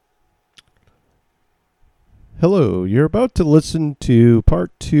Hello, you're about to listen to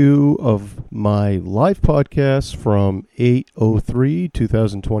part 2 of my live podcast from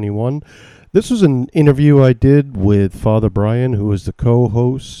 8/03/2021. This was an interview I did with Father Brian, who is the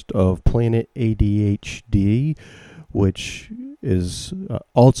co-host of Planet ADHD, which is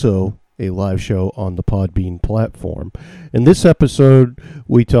also a live show on the Podbean platform. In this episode,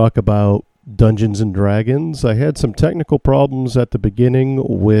 we talk about Dungeons and Dragons. I had some technical problems at the beginning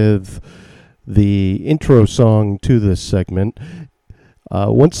with the intro song to this segment.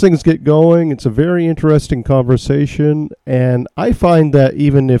 Once things get going, it's a very interesting conversation, and I find that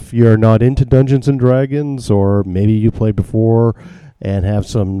even if you're not into Dungeons and Dragons, or maybe you played before and have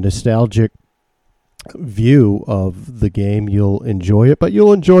some nostalgic view of the game, you'll enjoy it, but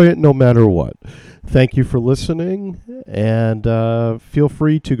you'll enjoy it no matter what. Thank you for listening, and feel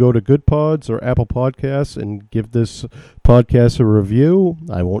free to go to Good Pods or Apple Podcasts and give this podcast a review.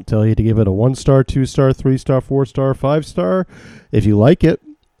 I won't tell you to give it a 1-star, 2-star, 3-star, 4-star, 5-star. If you like it,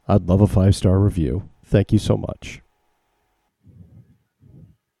 I'd love a 5-star review. Thank you so much.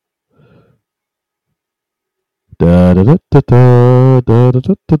 I'm just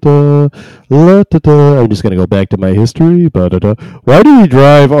going to go back to my history. Why do you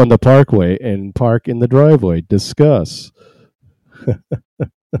drive on the parkway and park in the driveway? Discuss.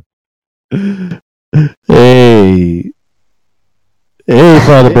 Hey,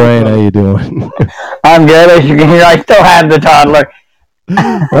 Father Brian, how you doing? I'm good. As you can hear, I still have the toddler.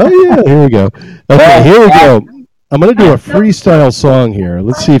 Oh, yeah, here we go. Okay, here we go. I'm going to do a freestyle song here.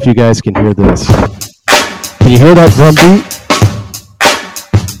 Let's see if you guys can hear this. Can you hear that drum beat?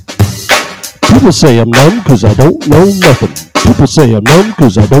 People say I'm numb because I don't know nothing. People say I'm numb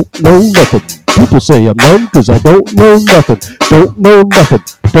because I don't know nothing. People say I'm numb because I don't know nothing. Don't know nothing.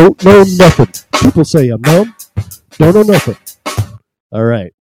 Don't know nothing. People say I'm numb. Don't know nothing. All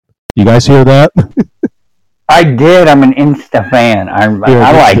right. You guys hear that? I did. I'm an Insta fan. I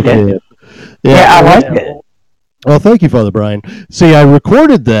liked it. Yeah, I liked it. Well, thank you, Father Brian. See, I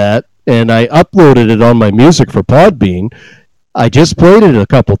recorded that, and I uploaded it on my music for Podbean. I just played it a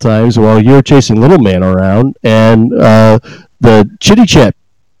couple times while you were chasing Little Man around, and the Chitty Chat,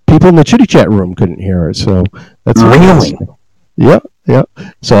 people in the Chitty Chat room couldn't hear it, so that's really? Yeah.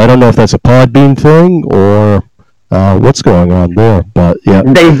 So I don't know if that's a Podbean thing or what's going on there, but yeah.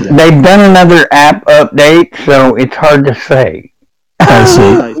 They've done another app update, so it's hard to say. I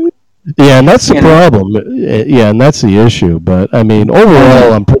see. Yeah, and that's the problem. Yeah, and that's the issue. But I mean,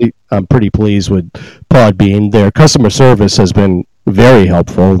 overall, I'm pretty pleased with Podbean. Their customer service has been very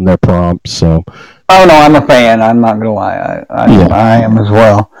helpful in their prompts. So. Oh no, I'm a fan. I'm not gonna lie. I am as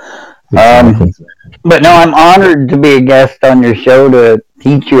well. Exactly. But no, I'm honored to be a guest on your show to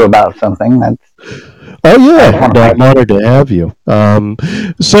teach you about something. I'm honored to have you.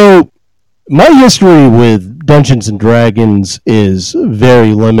 So. My history with Dungeons and Dragons is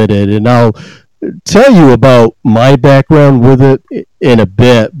very limited, and I'll tell you about my background with it in a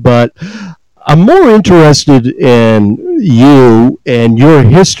bit, but I'm more interested in you and your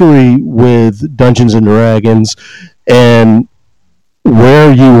history with Dungeons and Dragons and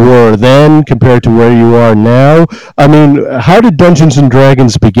where you were then compared to where you are now. I mean, how did Dungeons and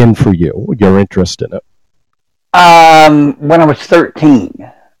Dragons begin for you, your interest in it? When I was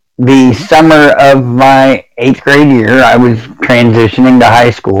 13. The summer of my 8th grade year, I was transitioning to high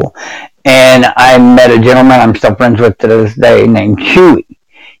school, and I met a gentleman I'm still friends with to this day named Chewy.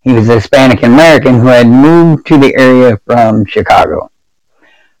 He was a Hispanic American who had moved to the area from Chicago.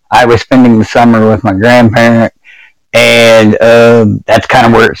 I was spending the summer with my grandparent, and that's kind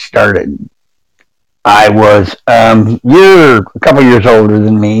of where it started. I was you're a couple years older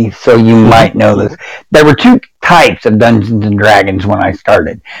than me, so you might know this. There were 2 types of Dungeons and Dragons when I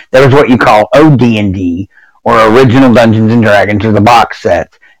started. There was what you call OD&D, or Original Dungeons and Dragons, or the box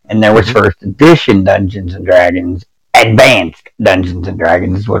sets, and there was First Edition Dungeons and Dragons. Advanced Dungeons and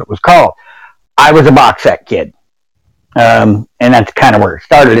Dragons is what it was called. I was a box set kid, and that's kind of where it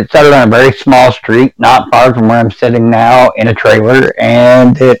started. It started on a very small street, not far from where I'm sitting now, in a trailer,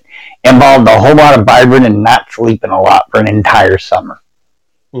 and it involved a whole lot of vibing and not sleeping a lot for an entire summer.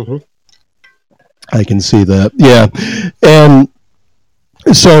 Mm-hmm. I can see that. Yeah. And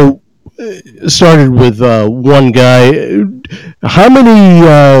so started with one guy. How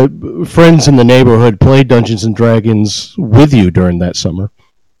many friends in the neighborhood played Dungeons and Dragons with you during that summer?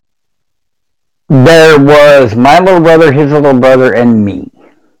 There was my little brother, his little brother, and me.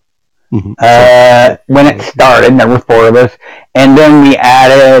 Mm-hmm. When it started, there were 4 of us, and then we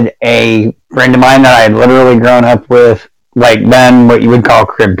added a friend of mine that I had literally grown up with, like then what you would call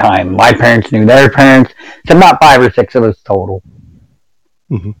crib time. My parents knew their parents, so about 5 or 6 of us total.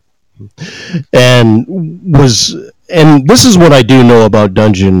 Mm-hmm. and this is what I do know about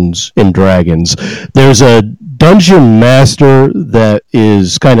Dungeons and Dragons. There's a dungeon master that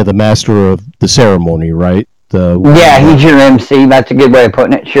is kind of the master of the ceremony, right? He's your MC. That's a good way of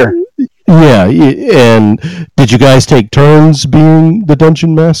putting it. Sure. Yeah, and did you guys take turns being the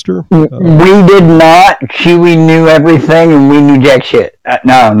dungeon master? We did not. Chewie knew everything, and we knew jack shit.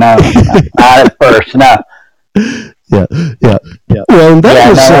 No, not at first. No. Yeah. Well,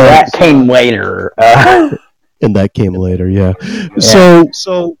 that came later. And that came later, yeah.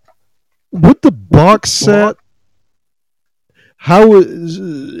 So with the box set,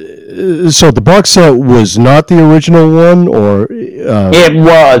 the box set was not the original one, or it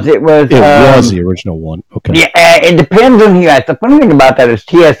was the original one. Okay. Yeah, it depends on who you ask. The funny thing about that is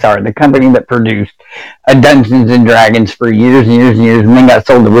TSR, the company that produced Dungeons and Dragons for years and years and years, and then got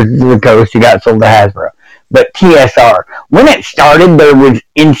sold to Wizards of the Coast, who got sold to Hasbro. But TSR, when it started, there was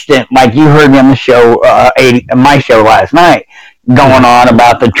instant, like you heard me on the show, my show last night, going on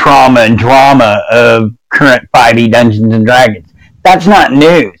about the trauma and drama of current 5e Dungeons and Dragons. That's not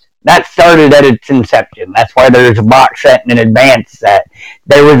news. That started at its inception. That's why there's a box set and an advanced set.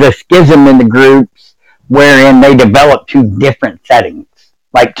 There was a schism in the groups wherein they developed two different settings,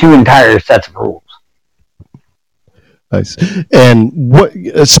 like two entire sets of rules. Nice. And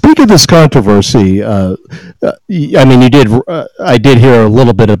speak of this controversy. I mean, you did. I did hear a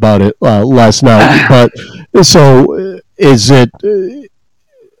little bit about it last night. But so, is it?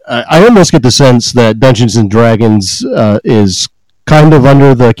 I almost get the sense that Dungeons and Dragons is kind of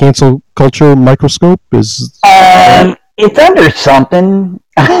under the cancel culture microscope. It's under something.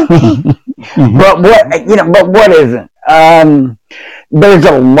 Mm-hmm. But what isn't? There's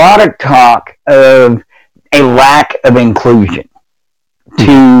a lot of talk of a lack of inclusion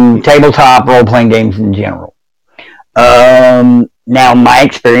to tabletop role-playing games in general. Now, my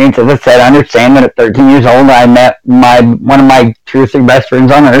experience, as I said, I understand that at 13 years old, I met one of my 2 or 3 best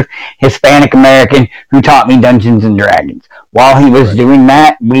friends on earth, Hispanic American, who taught me Dungeons and Dragons. While he was doing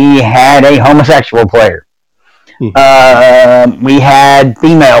that, we had a homosexual player. We had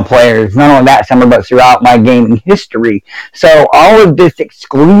female players, not only that summer, but throughout my gaming history. So all of this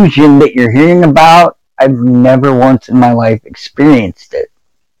exclusion that you're hearing about, I've never once in my life experienced it.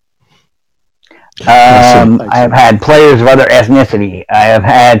 I have had players of other ethnicity. I have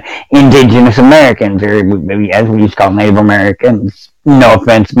had indigenous Americans, or maybe as we used to call Native Americans. No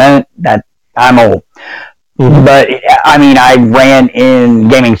offense meant that I'm old. Mm-hmm. But, I mean, I ran in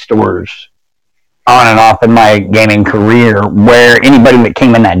gaming stores on and off in my gaming career where anybody that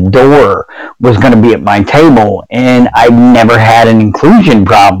came in that door was going to be at my table, and I've never had an inclusion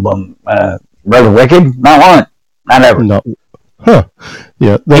problem. Brother Wicked, not one. Not ever. No. Huh.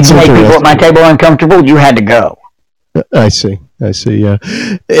 Yeah. That's if you made people at my table uncomfortable, you had to go. I see. Yeah.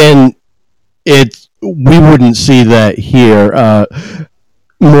 And we wouldn't see that here.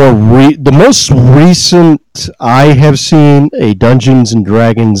 The most recent I have seen a Dungeons and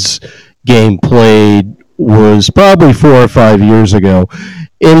Dragons game played was probably 4 or 5 years ago.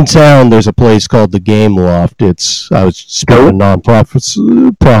 In town, there's a place called the Game Loft. I was speaking of non-profits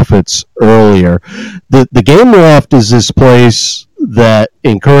earlier. The Game Loft is this place that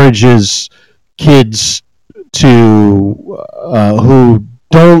encourages kids to who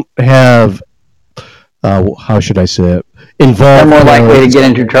don't have how should I say it? Involved. They're more likely to get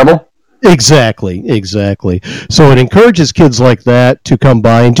into trouble. Exactly. So it encourages kids like that to come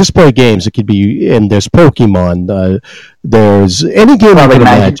by and just play games. It could be, and there's Pokemon. There's any game you can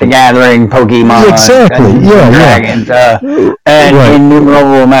imagine. The Gathering, Pokemon, exactly. Dragons, and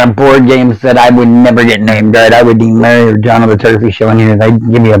innumerable amount of board games that I would never get named right. I would need Larry or John of the Turkey show in here. They'd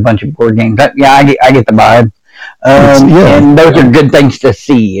give me a bunch of board games. But, yeah, I get the vibe. And those are good things to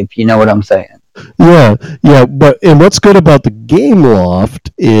see, if you know what I'm saying. Yeah, but what's good about the Game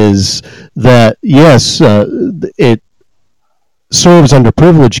Loft is that yes, it serves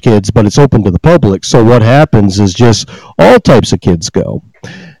underprivileged kids, but it's open to the public. So what happens is just all types of kids go.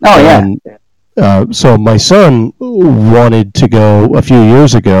 Oh yeah. So my son wanted to go a few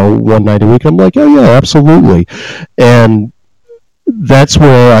years ago, one night a week. I'm like, oh yeah, absolutely, and that's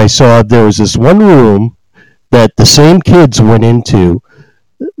where I saw there was this one room that the same kids went into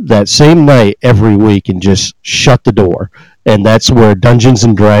that same night every week and just shut the door, and that's where Dungeons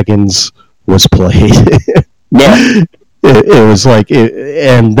and Dragons was played. Yeah, it was like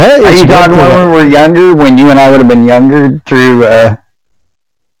and that are you talking when we were younger, when you and I would have been younger through that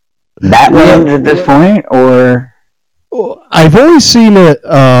lens at this point? Or I've always seen it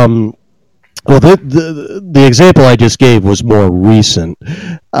well, the example I just gave was more recent.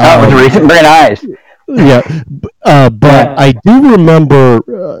 It was recent. Very nice. Yeah, but I do remember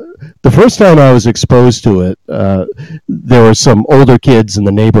the first time I was exposed to it, there were some older kids in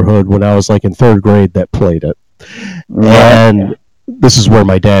the neighborhood when I was like in third grade that played it. And this is where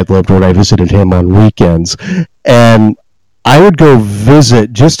my dad lived when I visited him on weekends. And I would go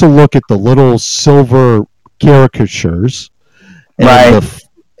visit just to look at the little silver caricatures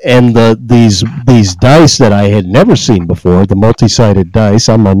and these dice that I had never seen before, the multi-sided dice.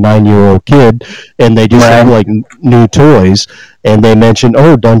 I'm a 9-year-old kid, and they just have like new toys. And they mentioned,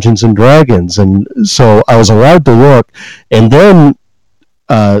 Dungeons and Dragons, and so I was allowed to look. And then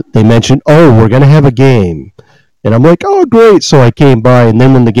they mentioned, we're going to have a game. And I'm like, oh, great. So I came by, and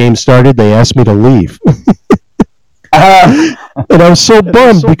then when the game started, they asked me to leave. And I was so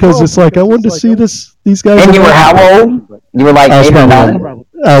bummed because it's like I wanted to see these guys. And you were how old? You were like 8 or 9?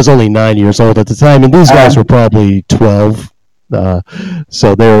 I was only 9 years old at the time, and these guys were probably 12.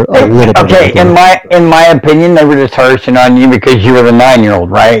 So they're a little bit. Okay, in my opinion, they were just harshing on you because you were the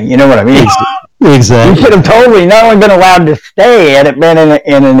 9-year-old, right? You know what I mean? Exactly. You should have totally not only been allowed to stay, had it been in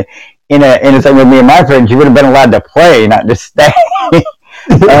a thing with me and my friends, you would have been allowed to play, not just stay.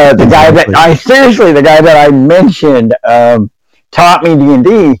 The guy that I mentioned taught me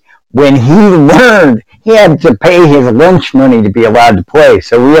D&D. When he learned, he had to pay his lunch money to be allowed to play.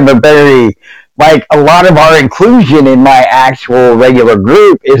 So we have a lot of our inclusion in my actual regular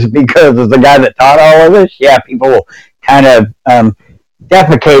group is because of the guy that taught all of this. Yeah, people kind of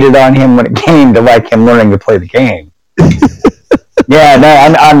defecated on him when it came to like him learning to play the game. Yeah, no,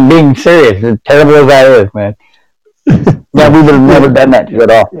 I'm being serious. As terrible as that is, man. Yeah, we would have never done that to you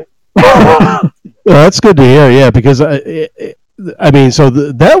at all. Well, that's good to hear. Yeah, because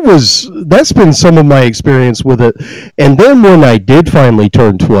that's been some of my experience with it. And then when I did finally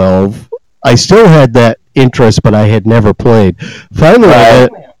turn 12, I still had that interest, but I had never played. Finally, I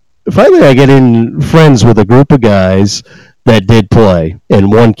get in friends with a group of guys that did play,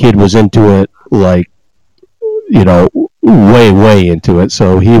 and one kid was into it, like, way into it.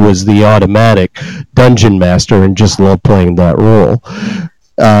 So he was the automatic dungeon master and just loved playing that role.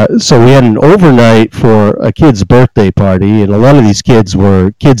 So we had an overnight for a kid's birthday party, and a lot of these kids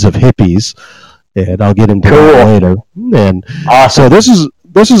were kids of hippies, and I'll get into that later. And awesome. So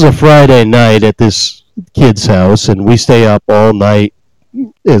this is a Friday night at this kid's house, and we stay up all night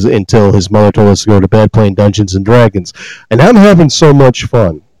until his mother told us to go to bed playing Dungeons and Dragons. And I'm having so much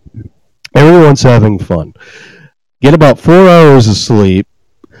fun. Everyone's having fun. Get about 4 hours of sleep.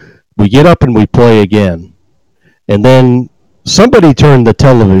 We get up and we play again. And then somebody turned the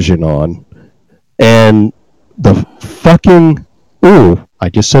television on, and the fucking... Ooh, I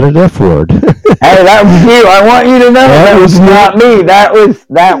just said an F word. Hey, that was you. I want you to know that was not me. That was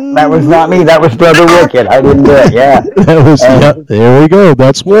not me. That was Brother Wicked. I didn't do it. Yeah. There we go.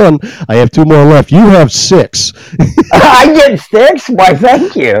 That's one. I have 2 more left. You have 6. I get 6? Why,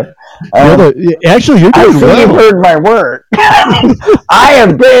 thank you. Actually, you're doing well. You've heard my work. I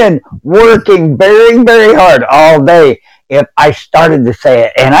have been working very, very hard all day. If I started to say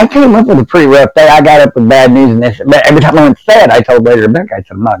it, and I came up with a pretty rough day. I got up with bad news, and this. But every time I went to say it, I told Lady Rebecca, I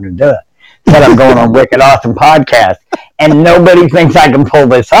said, I'm not going to do it. Said I'm going on Wicked Awesome Podcast, and nobody thinks I can pull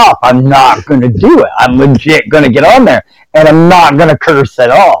this off. I'm not going to do it. I'm legit going to get on there, and I'm not going to curse at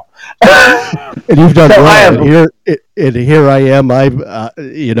all. And you've done well. Here I am. I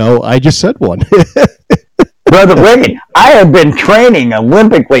just said one. Brother Wicked, I have been training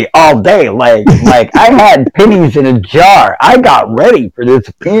Olympically all day. Like I had pennies in a jar. I got ready for this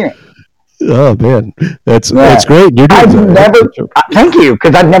appearance. Oh man, that's great. You're doing thank you,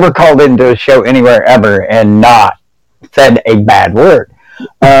 because I've never called into a show anywhere ever and not said a bad word.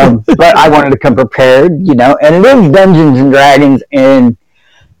 But I wanted to come prepared, and it is Dungeons and Dragons and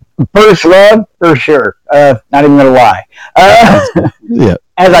first love for sure. Not even gonna lie. Yeah.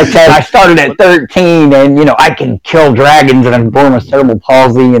 As I said, I started at 13, and I can kill dragons, and I'm born with cerebral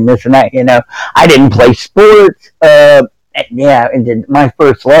palsy and this and that. I didn't play sports. My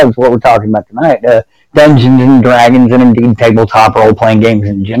first love is what we're talking about tonight: Dungeons and Dragons, and indeed tabletop role-playing games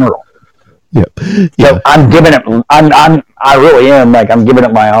in general. Yep. So I'm giving it. I really am. Like, I'm giving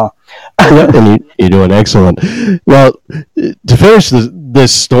it my all. And you're doing excellent. Well, to finish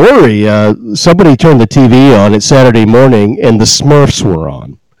this story, somebody turned the TV on. It's Saturday morning, and the Smurfs were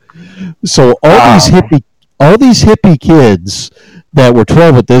on. So all these hippie kids that were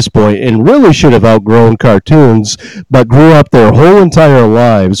 12 at this point and really should have outgrown cartoons, but grew up their whole entire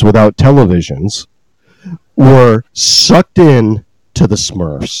lives without televisions, were sucked in to the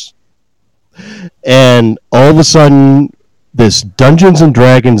Smurfs. And all of a sudden, this Dungeons and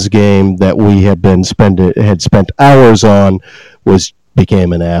Dragons game that we had spent hours on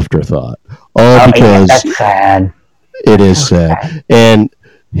became an afterthought. All because that's sad. It is sad. And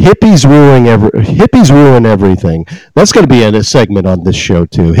Hippies ruin everything. That's going to be a segment on this show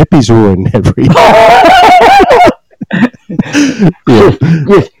too. Hippies ruin everything. Yeah.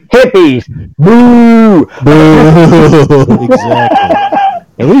 Just hippies. Boo. Boo. Exactly.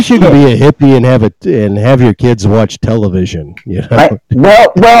 At least you can be a hippie and have your kids watch television. You know? Right.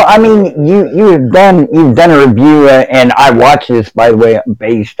 Well. I mean, you've done a review, and I watched this, by the way,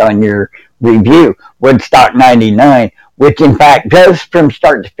 based on your review, Woodstock '99, which in fact does from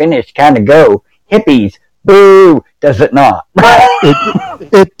start to finish kind of go hippies. Boo! Does it not?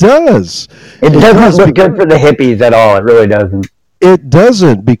 It does. It doesn't look good for the hippies at all. It really doesn't. It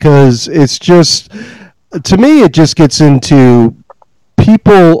doesn't, because it's just, to me, it just gets into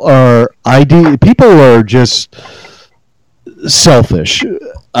people are just selfish.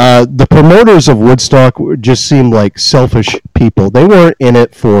 The promoters of Woodstock just seem like selfish people. They weren't in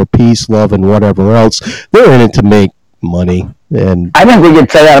it for peace, love, and whatever else. They were in it to make money. And I think we could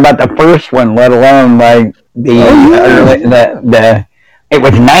say that about the first one, let alone like the it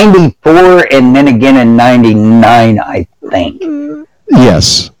was '94 and then again in '99, I think.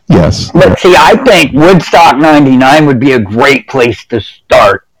 Yes. But see, I think Woodstock '99 would be a great place to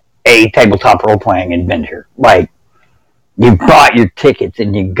start a tabletop role-playing adventure. Like, you bought your tickets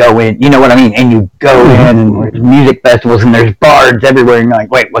and you go in, you know what I mean? And you go in, and there's music festivals and there's bards everywhere, and you're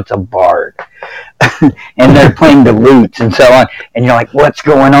like, wait, what's a bard? And they're playing the lutes and so on, and you're like, what's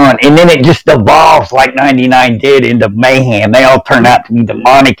going on? And then it just evolves like '99 did into mayhem. They all turn out to be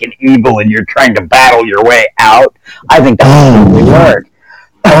demonic and evil, and you're trying to battle your way out. I think that would really work.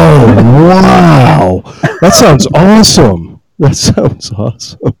 Oh, wow. That sounds awesome.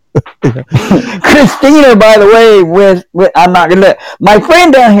 Christina, by the way, I'm not gonna. My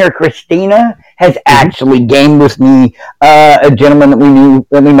friend down here, Christina, has actually gamed with me. A gentleman that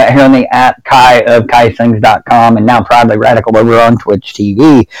we met here on the app, Kai of KaiSings.com, and now Proudly Radical over on Twitch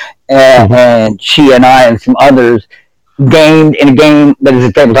TV. And she and I and some others gamed in a game that is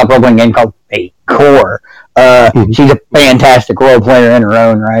a tabletop role-playing game called Fate Core. She's a fantastic role player in her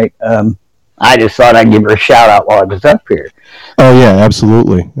own right. I just thought I'd give her a shout out while I was up here. Oh yeah,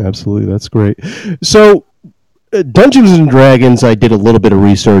 absolutely. That's great. So, Dungeons and Dragons, I did a little bit of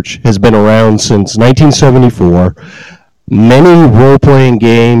research, has been around since 1974. Many role-playing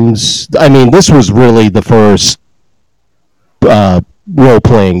games. I mean, this was really the first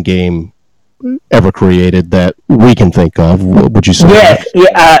role-playing game ever created that we can think of. What would you say? Yes,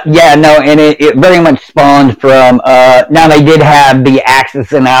 and it very much spawned from. Now they did have the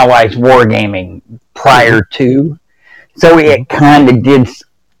Axis and Allies wargaming prior to, so it kind of did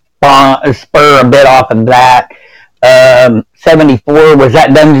spur a bit off of that. 74, was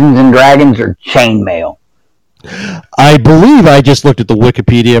that Dungeons and Dragons or Chainmail? I believe I just looked at the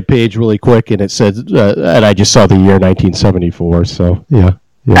Wikipedia page really quick, and it said, and I just saw the year 1974. So yeah.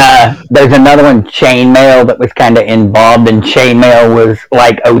 There's another one, Chainmail, that was kind of involved, and Chainmail was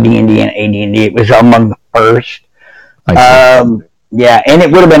like OD&D and AD&D. It was among the first. Yeah, and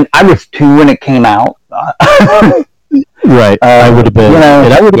it would have been. I was 2 when it came out. Right, I would have been.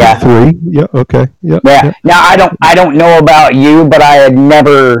 And I would have been 3. Yeah, okay. Yeah. Now I don't know about you, but I had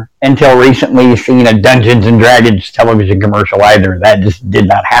never until recently seen a Dungeons and Dragons television commercial either. That just did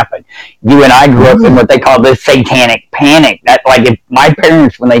not happen. You and I grew up in what they call the Satanic Panic. That, like, if my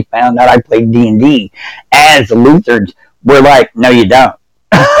parents, when they found out I played D&D as Lutherans, were like, "No, you don't."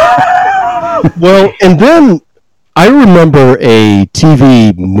 Well, and then I remember a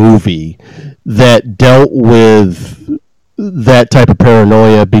TV movie that dealt with that type of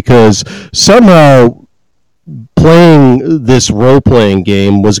paranoia, because somehow playing this role-playing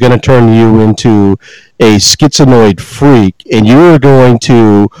game was going to turn you into a schizoid freak, and you were going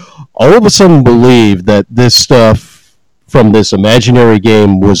to all of a sudden believe that this stuff from this imaginary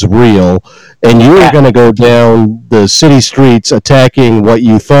game was real, and you were going to go down the city streets attacking what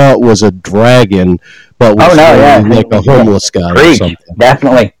you thought was a dragon, but was like a homeless guy or something.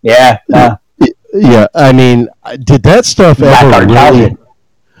 Definitely, Yeah, I mean, did that stuff ever really?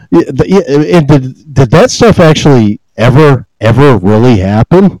 Did that stuff actually ever really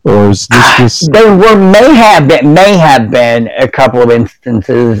happen, or is this just? There may have been a couple of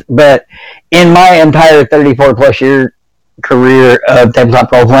instances, but in my entire 34 plus year career of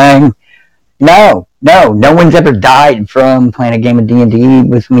tabletop role playing, no one's ever died from playing a game of D&D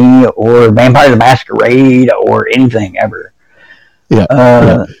with me, or Vampire the Masquerade, or anything ever.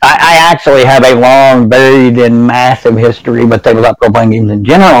 I actually have a long, varied, and massive history with tabletop role-playing games in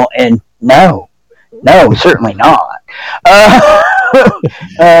general, and no, certainly not.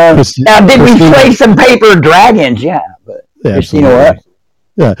 Now, did we play some Paper Dragons? Yeah, but you know what?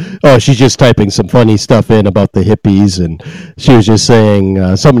 Oh, she's just typing some funny stuff in about the hippies, and she was just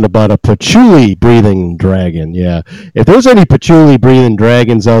saying something about a patchouli breathing dragon. Yeah, if there's any patchouli breathing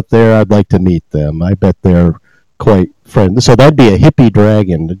dragons out there, I'd like to meet them. I bet they're quite friendly. So that'd be a hippie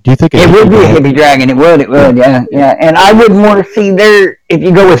dragon. Do you think it would be a hippie dragon? It would, yeah. And I would more see there. If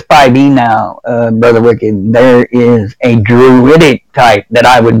you go with 5e now, Brother Wicked, there is a druidic type that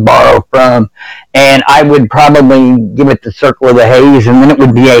I would borrow from, and I would probably give it the Circle of the Haze, and then it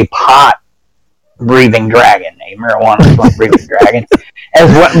would be a pot breathing dragon, a marijuana breathing dragon,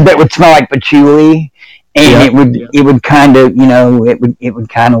 that would smell like patchouli, and it would kind of, it would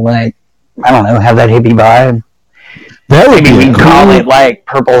kind of like, I don't know, have that hippie vibe. That would Maybe we call it like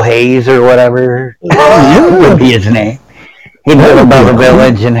Purple Haze or whatever. Would be his name. He'd live above a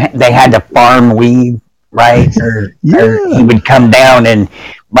village, and they had to farm weed, right? Or he would come down and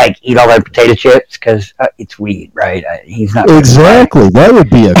like eat all their potato chips because it's weed, right? He's not exactly. That would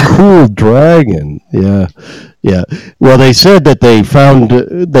be a cool dragon. Yeah. Well, they said that they found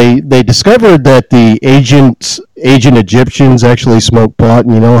they discovered that the ancient Egyptians actually smoked pot,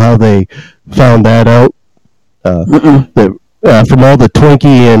 and you know how they found that out? From all the Twinkie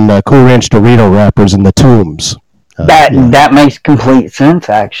and Cool Ranch Dorito wrappers in the tombs. That makes complete sense,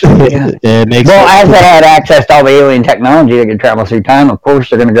 actually. Yeah. As they had access to all the alien technology that could travel through time, of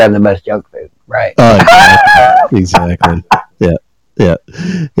course they're going to grab the best junk food, right? Exactly. Yeah.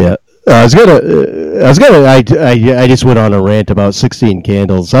 I just went on a rant about 16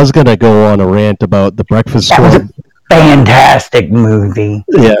 Candles. I was gonna go on a rant about The Breakfast Club. That was a fantastic movie.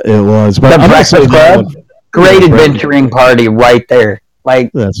 Yeah, it was. But The Breakfast Club. Great adventuring party right there. Like,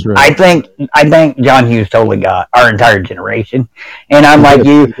 that's right. I think John Hughes totally got our entire generation. And I'm like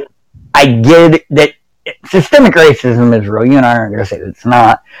you, I get that systemic racism is real. You and I aren't going to say that it's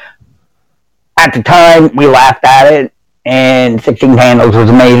not. At the time, we laughed at it, and 16 Candles was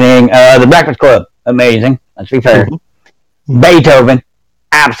amazing. The Breakfast Club, amazing. Let's be fair. Mm-hmm. Beethoven,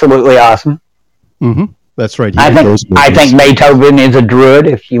 absolutely awesome. Mm-hmm. That's right. I think Beethoven is a druid,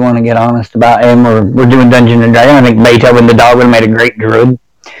 if you want to get honest about him. We're doing Dungeons and Dragons. I think Beethoven the dog would have made a great druid.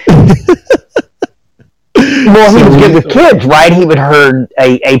 Well, he was good with kids, right? He would herd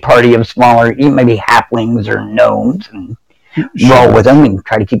a party of smaller, maybe halflings or gnomes, and roll with them and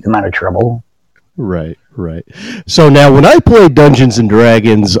try to keep them out of trouble. Right. So now, when I played Dungeons and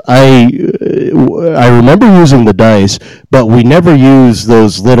Dragons, I remember using the dice, but we never used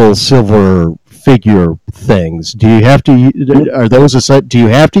those little silver figure things. Do you have to? Are those a set? Do you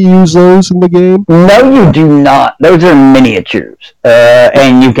have to use those in the game? No, you do not. Those are miniatures,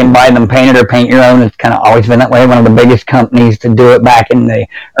 and you can buy them painted or paint your own. It's kind of always been that way. One of the biggest companies to do it back in the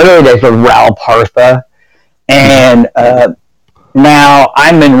early days was Ral Partha, and now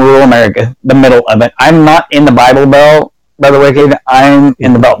I'm in rural America, the middle of it. I'm not in the Bible Belt, Brother Wicked. I'm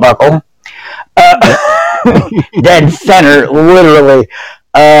in the belt buckle, dead center, literally.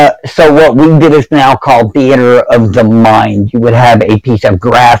 So what we did is now called theater of the mind. You would have a piece of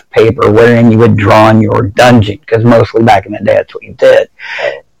graph paper wherein you would draw on your dungeon, because mostly back in the day that's what you did.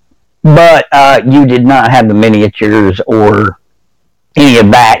 But you did not have the miniatures or any of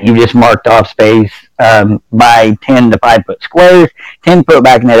that. You just marked off space by 10 to 5 foot squares, 10 foot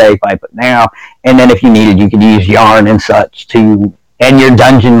back in the day, 5 foot now, and then if you needed, you could use yarn and such to, and your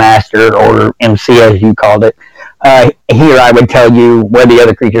dungeon master, or MC as you called it, here I would tell you where the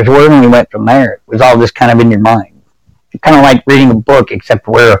other creatures were, and we went from there. It was all just kind of in your mind. Kind of like reading a book, except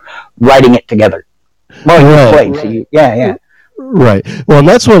we're writing it together. Well, right. So yeah. Right. Well, and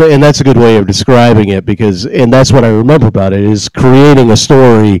that's a good way of describing it, and that's what I remember about it, is creating a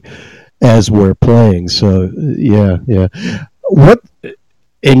story as we're playing. So, yeah.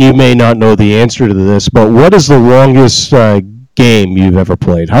 And you may not know the answer to this, but what is the longest game you've ever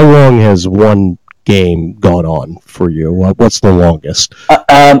played? How long has one game gone on for you? What's the longest?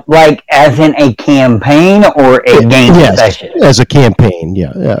 Like as in a campaign or a game session? As a campaign,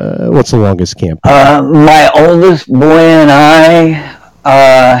 yeah. What's the longest campaign? My oldest boy and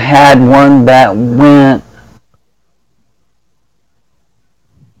I had one that went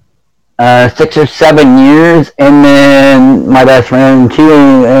 6 or 7 years, and then my best friend too,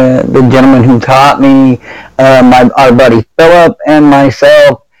 the gentleman who taught me, our buddy Philip and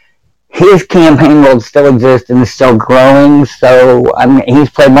myself, his campaign world still exists and is still growing. So I mean, he's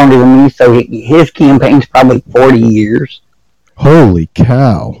played longer than me, so his campaign's probably 40 years. Holy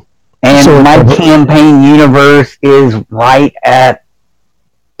cow! And so my campaign universe is right at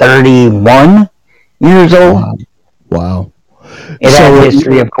 31 years old. Wow. It has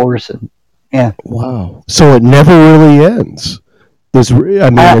history, of course. Yeah. Wow. So it never really ends.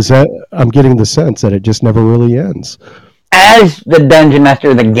 I'm getting the sense that it just never really ends. as the dungeon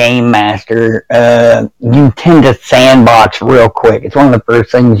master, the game master, you tend to sandbox real quick. It's one of the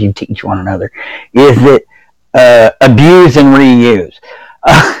first things you teach one another, is that abuse and reuse.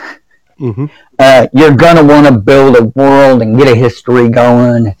 Mm-hmm. You're going to want to build a world and get a history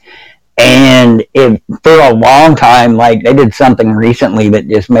going. And for a long time, like they did something recently that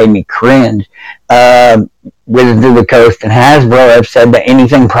just made me cringe. Wizards of the Coast and Hasbro have said that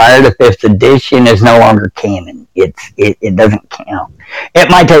anything prior to 5th edition is no longer canon. It doesn't count. At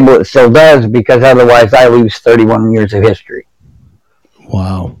my table, it still does, because otherwise I lose 31 years of history.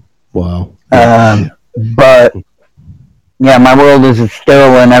 Wow. But yeah, my world is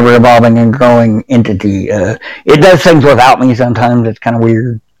still an ever-evolving and growing entity. It does things without me sometimes. It's kind of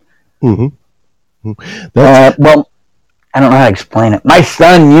weird. Mm-hmm. Well, I don't know how to explain it. My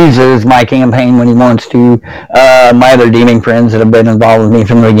son uses my campaign when he wants to. My other DMing friends that have been involved with me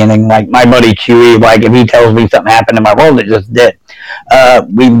from the beginning, like my buddy Chewy, like if he tells me something happened in my world, it just did.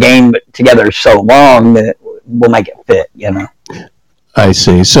 We've gamed together so long that we'll make it fit, you know. I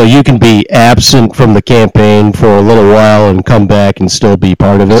see. So you can be absent from the campaign for a little while and come back and still be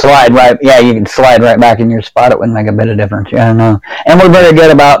part of it? You can slide right back in your spot. It wouldn't make a bit of difference. Yeah, I know. And we're very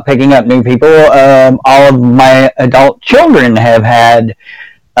good about picking up new people. All of my adult children have had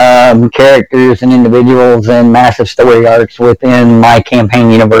characters and individuals and massive story arcs within my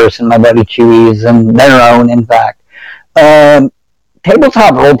campaign universe, and my buddy Chewy's and their own, in fact.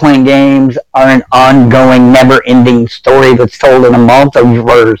 Tabletop role-playing games are an ongoing, never-ending story that's told in a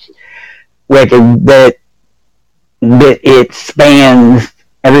multiverse that it spans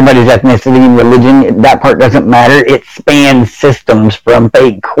everybody's ethnicity, religion. That part doesn't matter. It spans systems from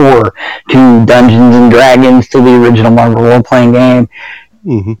Fate Core to Dungeons and Dragons to the original Marvel role-playing game.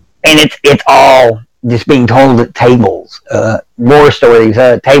 Mm-hmm. And it's all just being told at tables. War stories,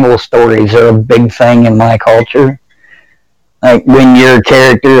 table stories are a big thing in my culture. Like when your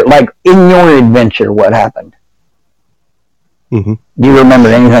character, like in your adventure, what happened? Mm-hmm. Do you remember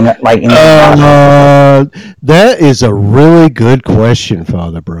anything like in the that is a really good question,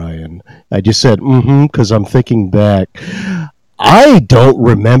 Father Brian. I just said because I'm thinking back. I don't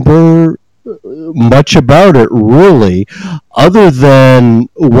remember much about it really, other than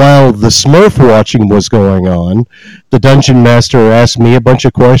while the Smurf watching was going on, the dungeon master asked me a bunch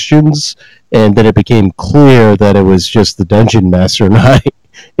of questions, and then it became clear that it was just the dungeon master and I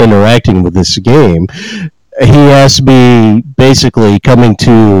interacting with this game. He asked me, basically,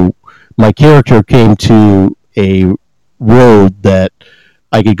 my character came to a road that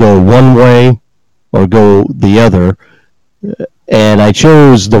I could go one way or go the other, and I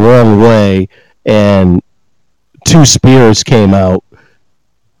chose the wrong way, and 2 spears came out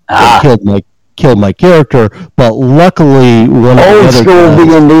and killed my character. But luckily, one of the other school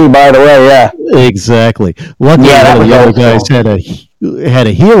D&D, by the way, yeah, exactly. Luckily, one of the other guys had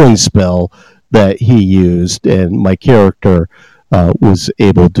a healing spell that he used, and my character was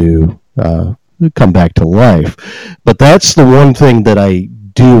able to come back to life. But that's the one thing that I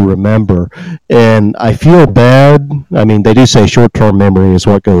do remember, and I feel bad. I mean, they do say short-term memory is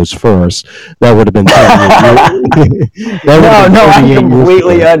what goes first. That would have been 38 I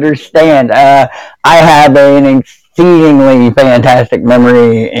completely understand. I have an exceedingly fantastic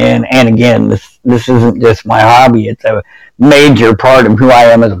memory, and again, this isn't just my hobby. It's a major part of who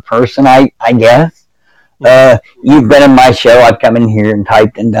I am as a person, I guess. You've been in my show. I've come in here and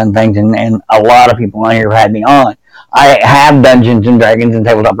typed and done things, and a lot of people on here have had me on. I have Dungeons and Dragons and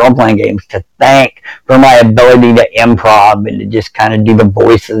tabletop role-playing games to thank for my ability to improv and to just kind of do the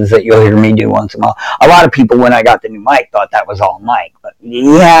voices that you'll hear me do once in a while. A lot of people, when I got the new mic, thought that was all Mike. But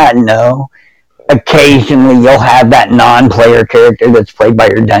yeah, no. Occasionally, you'll have that non-player character that's played by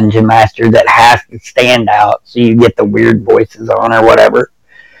your dungeon master that has to stand out, so you get the weird voices on or whatever.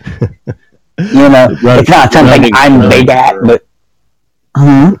 You know, it's not something I'm big at, but...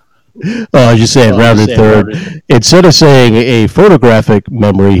 I was just saying, rounded third. Instead of saying a photographic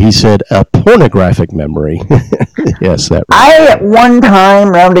memory, he said a pornographic memory. Yes, that. Right. I at one time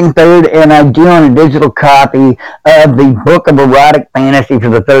rounding third, and I do own a digital copy of the Book of Erotic Fantasy for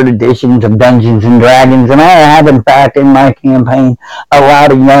the 3rd editions of Dungeons and Dragons, and I have, in fact, in my campaign,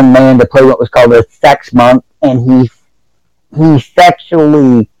 allowed a young man to play what was called a sex monk, and he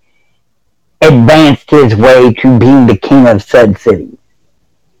sexually advanced his way to being the king of said city.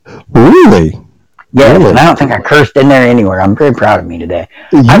 Really? Yes, really? And I don't think I cursed in there anywhere. I'm very proud of me today.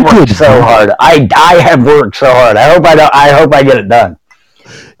 I worked so hard. I have worked so hard. I hope I get it done.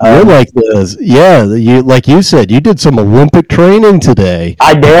 You're like this, yeah. Like you said, you did some Olympic training today.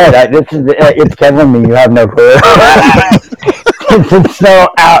 I did. It's killing me. You have no clue. It's so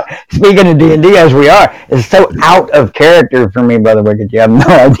out. Speaking of D&D as we are, it's so out of character for me, Brother Wicked. You have no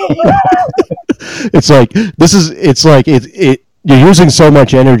idea. It's like you're using so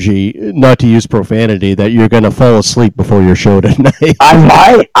much energy, not to use profanity, that you're going to fall asleep before your show tonight.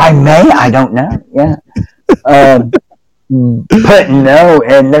 I may, I don't know. Yeah. But no,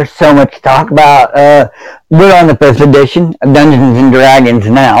 and there's so much to talk about. We're on the 5th edition of Dungeons and Dragons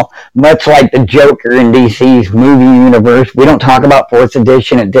now. Much like the Joker in DC's movie universe, we don't talk about 4th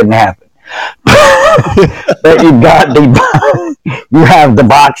edition. It didn't happen. But you have the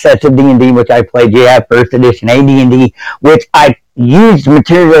box sets of D&D, which I played. You have 1st edition AD&D, which I used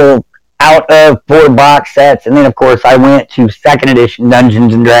material out of 4 box sets, and then of course I went to 2nd edition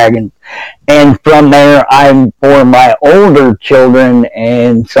Dungeons and Dragons, and from there for my older children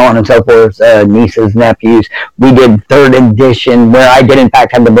and so on and so forth, nieces, nephews, we did 3rd edition, where I did in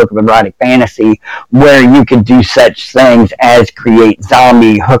fact have the Book of Erotic Fantasy, where you could do such things as create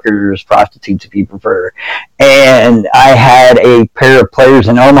zombie hookers, prostitutes if you prefer. And I had a pair of players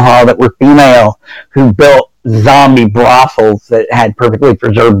in Omaha that were female who built zombie brothels that had perfectly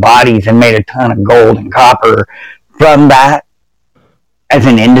preserved bodies and made a ton of gold and copper from that as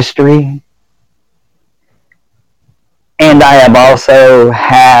an industry. And I have also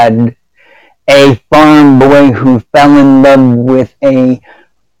had a farm boy who fell in love with a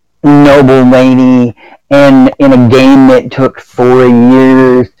noble lady, and in a game that took 4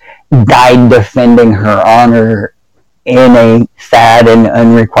 years, died defending her honor in a sad and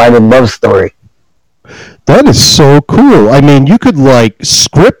unrequited love story. That is so cool. I mean, you could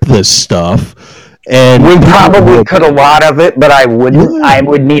script this stuff, and we probably could a lot of it, but I wouldn't. Yeah. I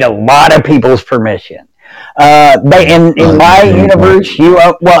would need a lot of people's permission. In my universe, you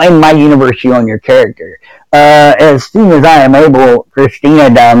own your character. As soon as I am able, Christina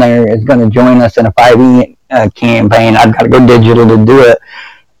down there is going to join us in a 5e campaign. I've got to go digital to do it,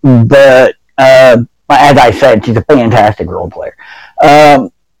 but as I said, she's a fantastic role player,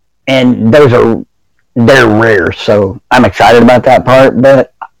 and they're rare, so I'm excited about that part,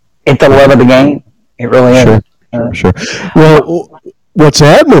 but it's the love of the game. It really is. Sure. Well, what's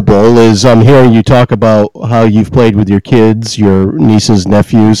admirable is I'm hearing you talk about how you've played with your kids, your nieces,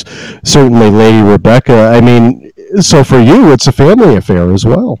 nephews, certainly Lady Rebecca. I mean, so for you, it's a family affair as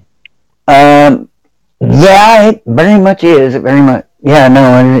well. Yeah, it very much is. Very much. Yeah,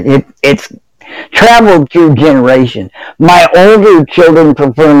 no, it's traveled through generation. My older children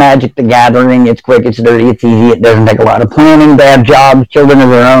prefer Magic the Gathering. It's quick, it's dirty, it's easy, it doesn't take a lot of planning. They have jobs, children of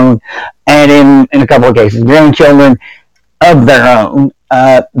their own, and in a couple of cases, grandchildren of their own.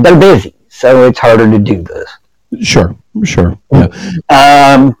 They're busy, so it's harder to do this. Sure. Yeah.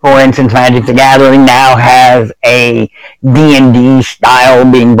 For instance, Magic the Gathering now has a D&D style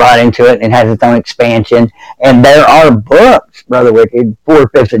being brought into it, and it has its own expansion. And there are books, Brother Wicked, for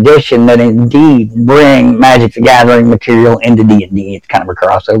 5th edition that indeed bring Magic the Gathering material into D&D. It's kind of a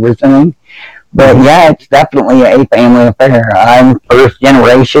crossover thing. But yeah, it's definitely a family affair. I'm 1st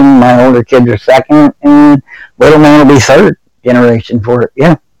generation, my older kids are 2nd, and little man will be 3rd generation for it.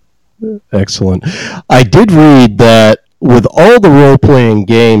 Yeah. Excellent. I did read that with all the role-playing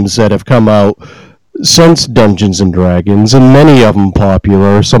games that have come out since Dungeons and Dragons, and many of them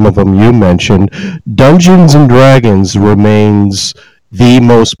popular, some of them you mentioned, Dungeons and Dragons remains the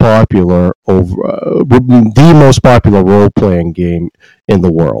most popular role-playing game in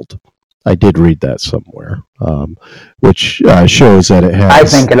the world. I did read that somewhere, which shows that it has. I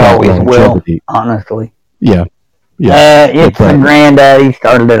think it always longevity. Will, honestly. Yeah. It's the granddaddy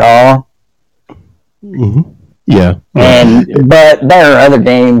started it all. Mm-hmm. Yeah. But there are other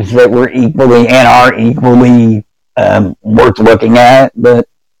games that were equally and are equally worth looking at, but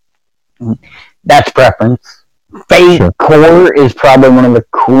that's preference. Fate Core is probably one of the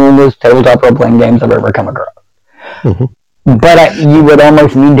coolest tabletop role-playing games I've ever come across. Mm-hmm. But you would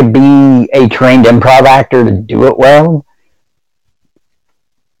almost need to be a trained improv actor to do it well.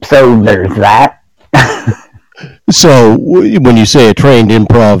 So there's that. So when you say a trained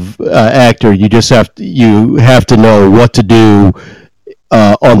improv actor, you have to know what to do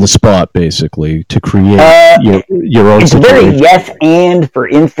on the spot, basically, to create your own it's situation. Very yes and. For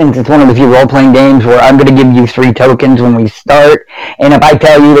instance, it's one of the few role-playing games where I'm going to give you 3 tokens when we start, and if I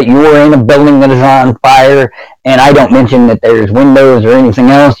tell you that you are in a building that is on fire, and I don't mention that there's windows or anything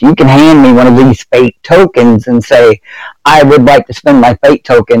else, you can hand me one of these fate tokens and say, I would like to spend my fate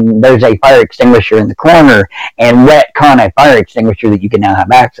token, there's a fire extinguisher in the corner, and retcon a fire extinguisher that you can now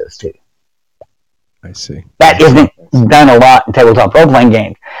have access to. I see. That isn't done a lot in tabletop role-playing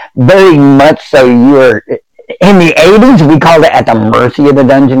games. Very much so you're... In the 80s, we called it at the mercy of the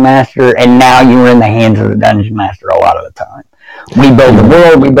Dungeon Master, and now you're in the hands of the Dungeon Master a lot of the time. We build the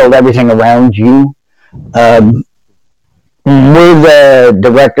world. We build everything around you. We're the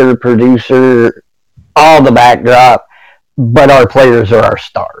director, producer, all the backdrop, but our players are our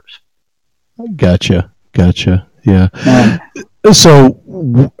stars. Gotcha. Yeah. So,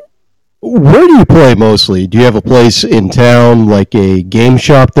 where do you play mostly? Do you have a place in town, like a game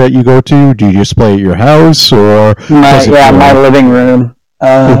shop that you go to? Do you just play at your house, or my living room?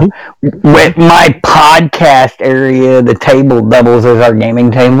 With my podcast area, the table doubles as our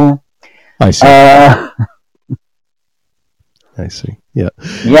gaming table. I see. I see. Yeah.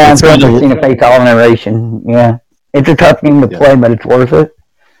 Yeah, it's kind of seen a fake all narration. Yeah, it's a tough game to play, but it's worth it.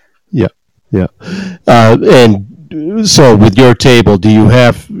 Yeah. And so, with your table, do you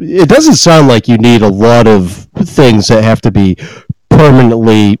have? It doesn't sound like you need a lot of things that have to be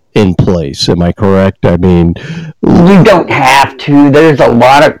permanently in place. Am I correct? I mean, you don't have to. There's a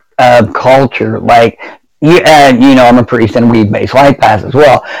lot of culture, like. I'm a priest and weed-based life path as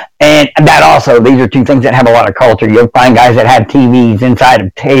well. And that also, these are two things that have a lot of culture. You'll find guys that have TVs inside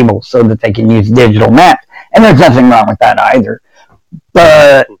of tables so that they can use digital maps. And there's nothing wrong with that either.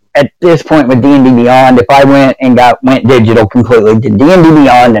 But at this point with D&D Beyond, if I went digital completely to D&D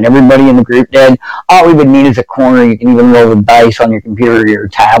Beyond and everybody in the group did, all we would need is a corner. You can even roll the dice on your computer or your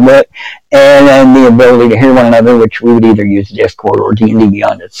tablet, and then the ability to hear one another, which we would either use Discord or D&D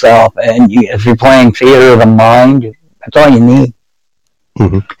Beyond itself. And if you're playing Theater of the Mind, that's all you need.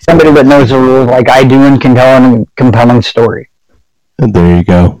 Mm-hmm. Somebody that knows the rules like I do and can tell a compelling story. There you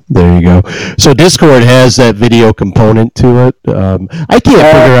go. So Discord has that video component to it. I can't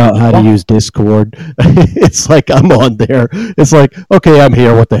figure out how to use Discord. It's like I'm on there. It's like, okay, I'm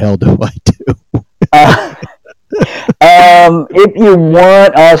here. What the hell do I do? If you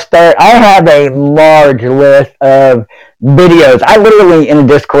want, I'll start. I have a large list of videos. I literally in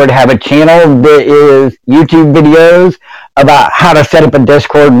Discord have a channel that is YouTube videos about how to set up a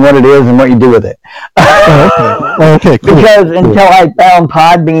Discord and what it is and what you do with it. Okay, cool. Because until I found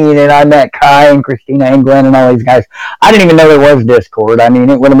Podbean and I met Kai and Christina and Glenn and all these guys, I didn't even know there was Discord. I mean,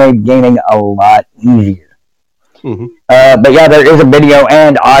 it would have made gaming a lot easier. Mm-hmm. But yeah, there is a video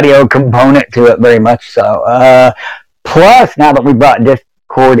and audio component to it, very much so. Plus, now that we brought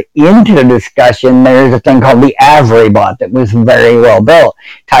Discord into the discussion, there's a thing called the Avray bot that was very well built.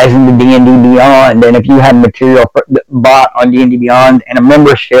 Ties into D&D Beyond, and if you have material for the bot on D&D Beyond and a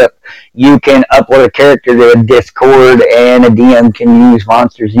membership, you can upload a character to a Discord, and a DM can use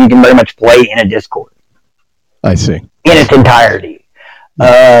monsters. You can very much play in a Discord. I see. In its entirety.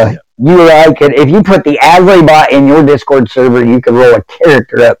 You like it. If you put the Avray bot in your Discord server, you could roll a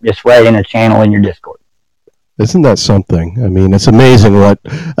character up just right in a channel in your Discord. Isn't that something? I mean, it's amazing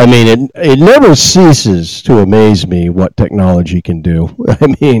it never ceases to amaze me what technology can do. I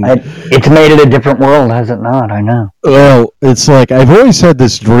mean, it's made it a different world, has it not? I know. Well, it's like I've always had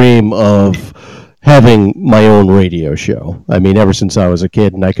this dream of having my own radio show. I mean, ever since I was a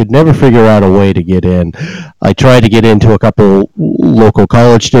kid, and I could never figure out a way to get in. I tried to get into a couple local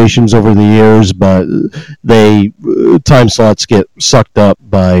college stations over the years, but time slots get sucked up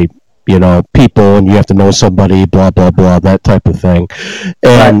by people, and you have to know somebody, blah blah blah, that type of thing.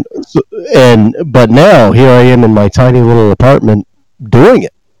 And but now here I am in my tiny little apartment doing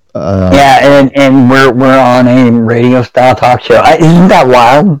it. And we're on a radio style talk show. Isn't that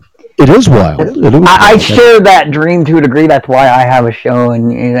wild? It is wild. I share that dream to a degree. That's why I have a show,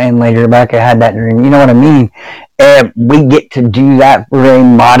 and later Rebecca had that dream. You know what I mean? We get to do that for a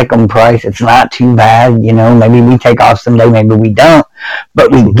modicum price. It's not too bad. Maybe we take off someday, maybe we don't.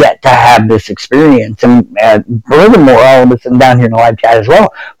 But we get to have this experience. And furthermore, all of us down here in the live chat as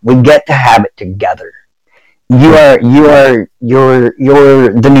well, we get to have it together. You're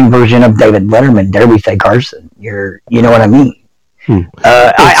the new version of David Letterman. Dare we say Carson? You know what I mean?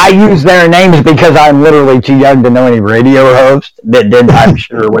 I use their names because I'm literally too young to know any radio host that did, I'm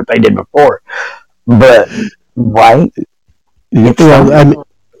sure, what they did before. But, right?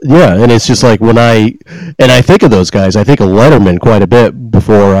 And it's just like when I think of those guys, I think of Letterman quite a bit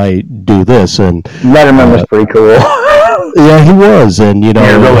before I do this. And Letterman was pretty cool. Yeah, he was. And,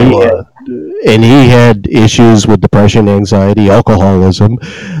 and he had issues with depression, anxiety, alcoholism,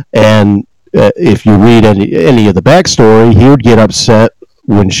 and if you read any of the backstory, he would get upset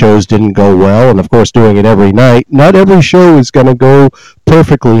when shows didn't go well, and of course doing it every night, not every show is going to go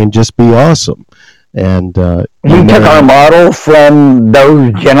perfectly and just be awesome. And he took our model from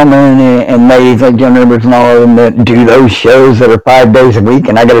those gentlemen and ladies like Jim Rivers and all of them that do those shows that are 5 days a week,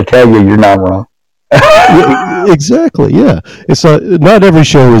 and I got to tell you, you're not wrong. Exactly. Yeah. It's not every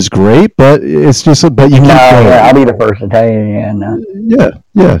show is great, but it's just but you keep going. Yeah, I'll be the first to tell you. Yeah, no.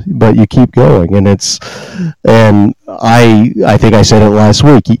 Yeah, but you keep going, and I think I said it last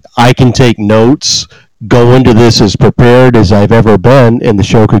week. I can take notes, go into this as prepared as I've ever been, and the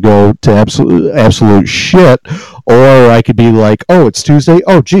show could go to absolute shit, or I could be like, oh, it's Tuesday.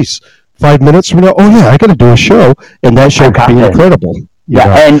 Oh, geez, 5 minutes from now. Oh yeah, I got to do a show, and that show could be incredible.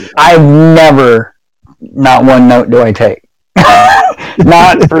 Yeah, and I've never, not one note do I take.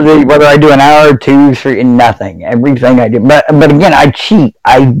 Not for whether I do an hour or two, three, nothing. Everything I do. But again, I cheat.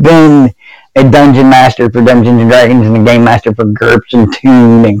 I've been a dungeon master for Dungeons and Dragons and a game master for GURPS and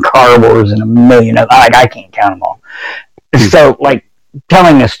Toon and Car Wars and a million of, I can't count them all. So, like,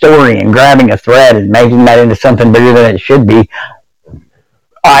 telling a story and grabbing a thread and making that into something bigger than it should be,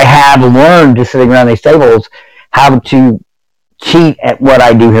 I have learned, just sitting around these tables, how to cheat at what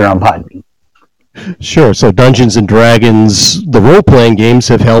I do here on Podbean. Sure. So Dungeons and Dragons, the role-playing games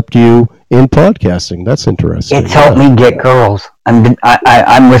have helped you in podcasting. That's interesting. It's helped me get girls. I'm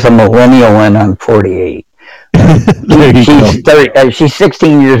with a millennial and I'm 48. She's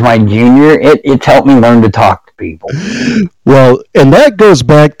 16 years my junior. It's helped me learn to talk to people. Well, and that goes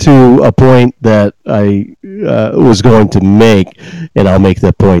back to a point that I was going to make, and I'll make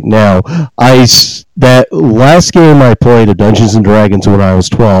that point now. That last game I played of Dungeons and Dragons when I was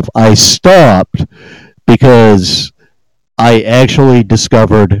 12, I stopped because I actually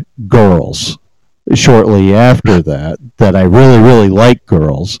discovered girls shortly after that I really, really like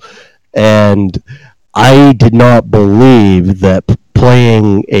girls. And I did not believe that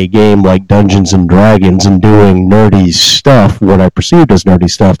playing a game like Dungeons and Dragons and doing nerdy stuff, what I perceived as nerdy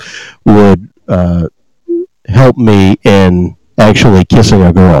stuff, would help me in actually kissing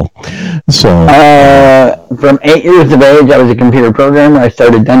a girl. So, from 8 years of age, I was a computer programmer. I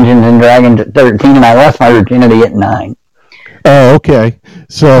started Dungeons and Dragons at 13, and I lost my virginity at 9. Oh, okay.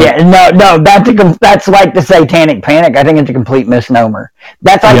 So yeah, no, that's like the Satanic Panic. I think it's a complete misnomer.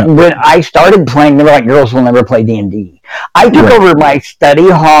 That's like when I started playing. They were like, girls will never play D&D. I took over my study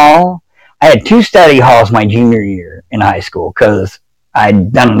hall. I had 2 study halls my junior year in high school because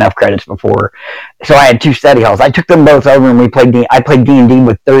I'd done enough credits before. So I had 2 study halls. I took them both over and I played D&D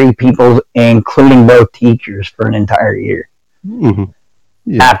with 30 people, including both teachers, for an entire year. Mm-hmm.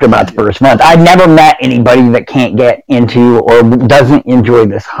 Yeah. After about the first month. I've never met anybody that can't get into or doesn't enjoy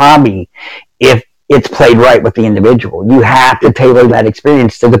this hobby if it's played right with the individual. You have to tailor that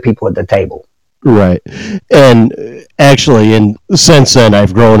experience to the people at the table. Right. And actually, and since then,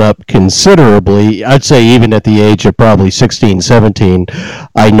 I've grown up considerably. I'd say even at the age of probably 16, 17,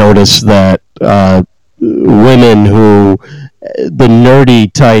 I noticed that women the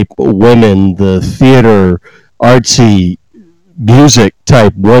nerdy type women, the theater, artsy, music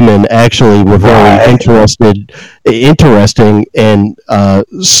type women actually were very interesting, and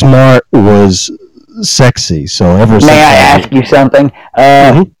smart was sexy. So ever since May I ask you something?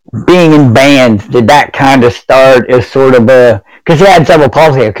 Being in bands, did that kind of start as sort of because I had cerebral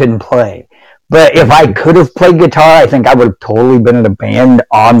palsy, I couldn't play. But if I could have played guitar, I think I would have totally been in a band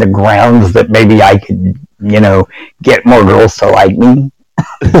on the grounds that maybe I could, get more girls to like me.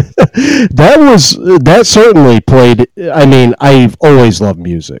 That certainly played. I mean, I've always loved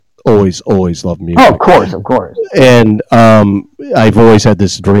music. Always loved music. Oh, of course. And I've always had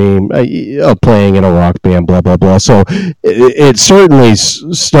this dream of playing in a rock band. Blah blah blah. So it certainly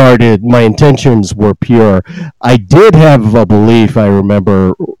started. My intentions were pure. I did have a belief. I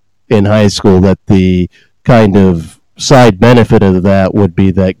remember in high school that the kind of side benefit of that would be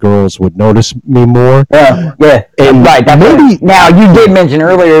that girls would notice me more. Yeah, and right. Maybe now you did mention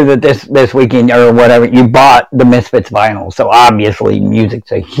earlier that this weekend or whatever you bought the Misfits vinyl, so obviously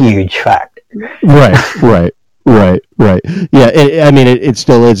music's a huge factor. Right. Yeah, it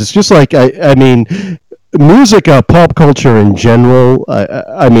still is. It's just like I mean, music, pop culture in general.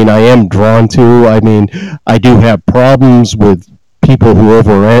 I am drawn to. I mean, I do have problems with people who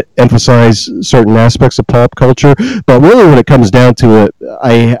overemphasize certain aspects of pop culture, but really when it comes down to it,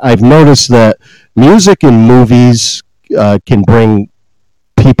 I've noticed that music and movies can bring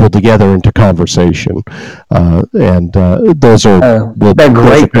people together into conversation, and those are they're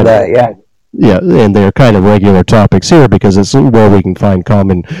great for that. Yeah, and they're kind of regular topics here because it's where we can find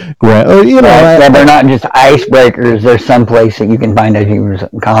common ground. They're not just icebreakers. There's some place that you can find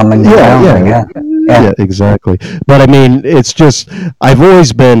common ground. Yeah, exactly. But I mean, it's just I've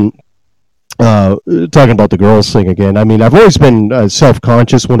always been talking about the girls thing again. I mean, I've always been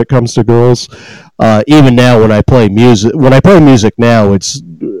self-conscious when it comes to girls. Even now, when I play music now,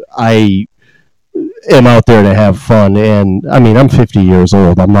 am out there to have fun. And I mean, I'm 50 years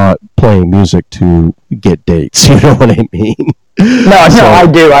old. I'm not playing music to get dates. You know what I mean? No, So, I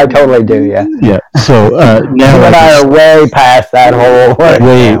do. I totally do. Yeah. yeah. So now You and I are way past that whole.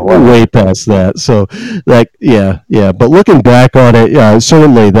 way past that. So yeah. But looking back on it,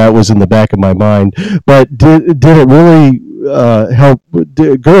 certainly that was in the back of my mind. But did it really help?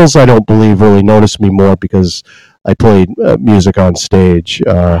 Girls, I don't believe, really noticed me more because I played music on stage.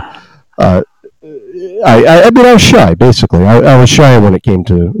 I mean, I was shy. Basically, I was shy when it came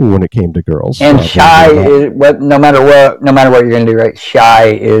to girls. And shy is what. No matter what you're going to do, right?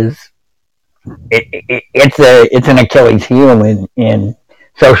 Shy is it's an Achilles heel in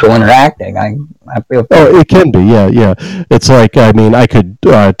social interacting. I feel. Oh, it can be. Yeah. It's like, I mean, I could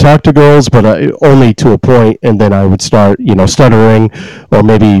talk to girls, but only to a point, and then I would start, stuttering, or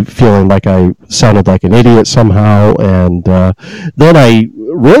maybe feeling like I sounded like an idiot somehow. And then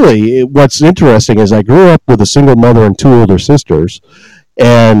what's interesting is I grew up with a single mother and two older sisters,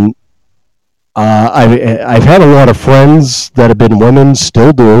 and I've had a lot of friends that have been women,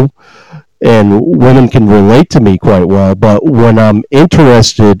 still do, and women can relate to me quite well. But when I'm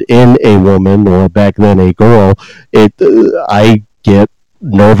interested in a woman, or back then a girl, I get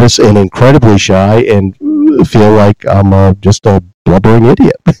nervous and incredibly shy and feel like I'm just a blubbering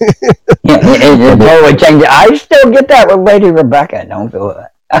idiot. Yeah, it totally changed. I still get that with Lady Rebecca. Don't feel it.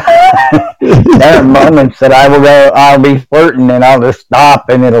 There are moments that I'll be flirting and I'll just stop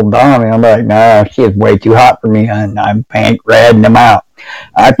and it'll dawn me. I'm like, no, she is way too hot for me, and I'm pink, red, and I'm out.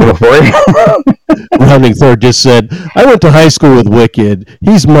 I feel for you. Rounding third just said, I went to high school with Wicked.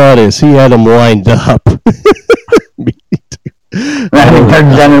 He's modest. He had him lined up. Me too. Rounding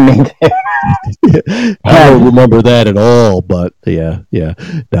third's under me too. I don't remember that at all, but yeah.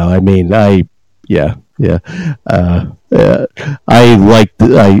 No, I mean, I've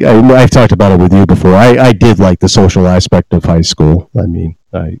talked about it with you before. I did like the social aspect of high school. I mean,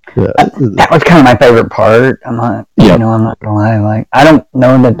 that was kind of my favorite part. I'm not gonna lie. Like, I don't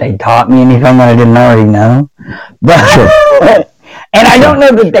know that they taught me anything that I didn't already know, but sure. And I don't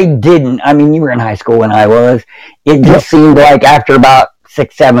know that they didn't. I mean, you were in high school when I was. It just seemed like after about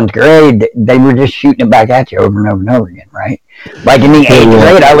 6th, 7th grade, they were just shooting it back at you over and over and over again, right? Like in the 8th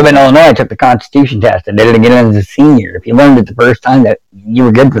grade, I live in Illinois, I took the Constitution test. I did it again as a senior. If you learned it the first time, that you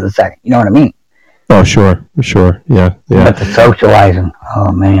were good for the second. You know what I mean? Oh, sure. Yeah. But the socializing,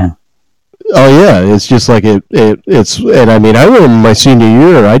 oh, man. Oh yeah, it's just like it's, and I mean, I remember my senior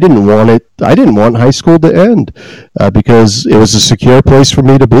year, I didn't want high school to end because it was a secure place for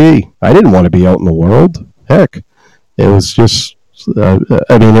me to be. I didn't want to be out in the world. Heck, it was just, I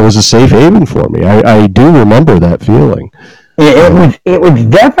mean, it was a safe haven for me. I do remember that feeling. It was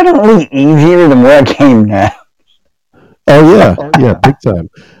definitely easier than where I came now. Oh yeah, big time.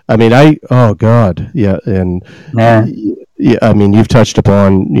 I mean, oh God, yeah, and yeah, I mean, you've touched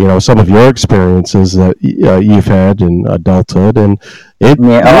upon some of your experiences that you've had in adulthood, and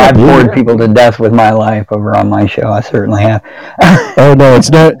I've bored people to death with my life over on my show. I certainly have. Oh no, it's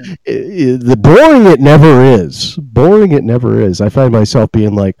not. The boring it never is. Boring it never is. I find myself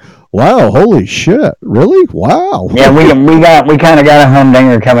being like, "Wow, holy shit, really? Wow." Yeah, we kind of got a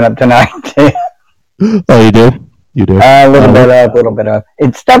humdinger coming up tonight too. Oh, you do? You do? A little bit of.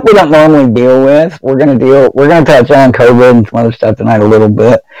 It's stuff we don't normally deal with. We're gonna touch on COVID and some other stuff tonight a little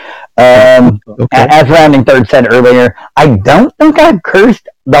bit. Okay. As Rounding Third said earlier, I don't think I've cursed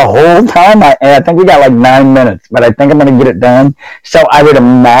the whole time. I think we got like 9 minutes, but I think I'm gonna get it done. So I would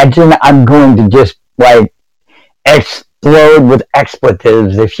imagine I'm going to just like explode with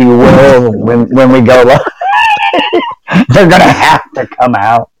expletives, if you will, when we go live. They're gonna have to come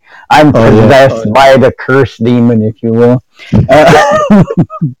out. I'm possessed by the curse demon, if you will.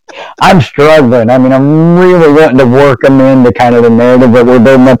 I'm struggling. I mean, I'm really wanting to work them into kind of the narrative that we're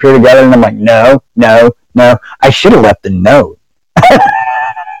building up here together, and I'm like, no. I should have left a note.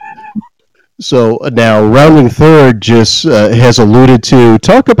 So now, Rounding Third just has alluded to,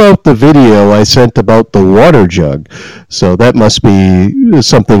 talk about the video I sent about the water jug. So that must be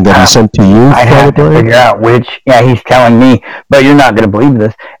something that he sent to you. I have to figure out which. Yeah, he's telling me, but you're not going to believe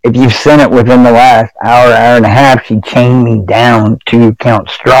this. If you've sent it within the last hour and a half, she chained me down to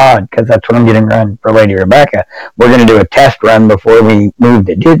count straw, because that's what I'm getting run for Lady Rebecca. We're going to do a test run before we move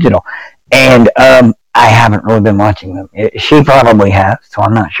to digital. And I haven't really been watching them. She probably has, so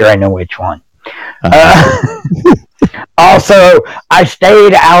I'm not sure I know which one. Also, I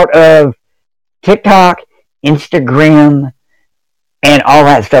stayed out of TikTok, Instagram, and all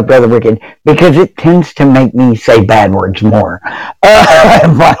that stuff, Brother Wicked, because it tends to make me say bad words more.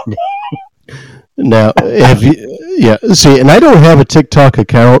 Now, Yeah, see, and I don't have a TikTok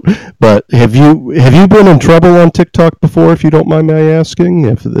account, but have you been in trouble on TikTok before? If you don't mind my asking,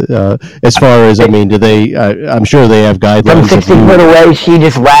 if as far as I mean, do they? I'm sure they have guidelines. From 60 foot away, she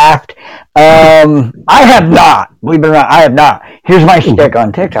just laughed. I have not. Believe it or not, I have not. Here's my shtick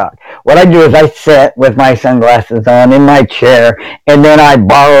on TikTok. What I do is I sit with my sunglasses on in my chair, and then I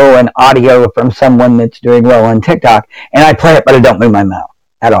borrow an audio from someone that's doing well on TikTok, and I play it, but I don't move my mouth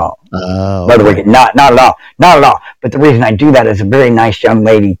at all. By the way, not at all. Not at all. But the reason I do that is a very nice young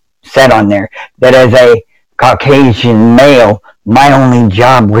lady said on there that as a Caucasian male, my only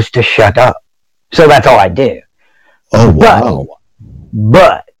job was to shut up. So that's all I do. Oh, wow.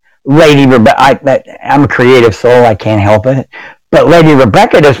 But Lady Rebecca, I'm a creative soul. I can't help it. But Lady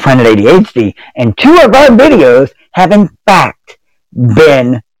Rebecca does Planet ADHD, and 2 of our videos have in fact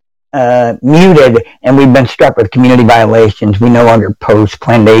been muted, and we've been struck with community violations. We no longer post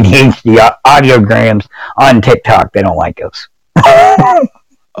Planet ADHD audiograms on TikTok. They don't like us.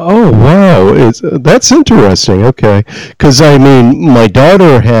 Oh, wow. That's interesting. Okay. Because, I mean, my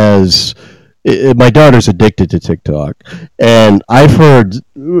daughter's addicted to TikTok, and I've heard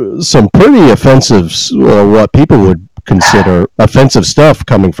some pretty offensive, what people would consider offensive stuff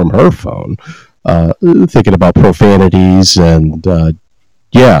coming from her phone, thinking about profanities and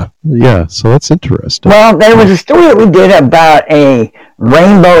yeah, so that's interesting. Well, there was a story that we did about a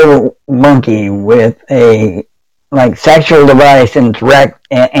rainbow monkey with a sexual device and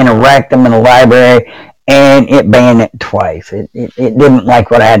a rectum in a library, and it banned it twice. It didn't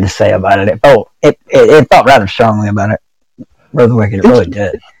like what I had to say about it. It felt rather strongly about it. Brother Wicked, it really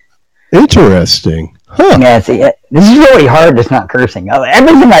did. Interesting. Huh. Yeah, see, this is really hard just not cursing.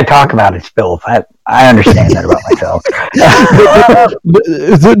 Everything I talk about is filth. I understand that about myself.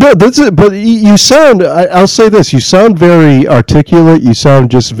 But you sound, I'll say this, you sound very articulate. You sound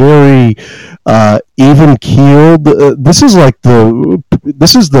just very even-keeled. This is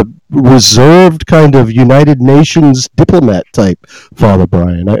the reserved kind of United Nations diplomat type, Father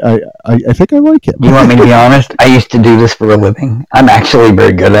Brian. I think I like it. You want me to be honest? I used to do this for a living. I'm actually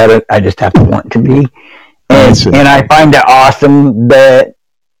very good at it. I just have to want to be. And I find it awesome that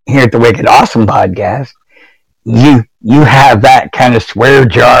here at the Wicked Awesome podcast, you have that kind of swear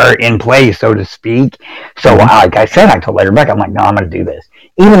jar in place, so to speak. So, like I said, I told Lady Rebecca, I'm like, no, I'm going to do this.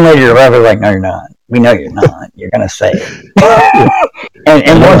 Even Lady Rebecca was like, no, you're not. We know you're not. You're going to say it.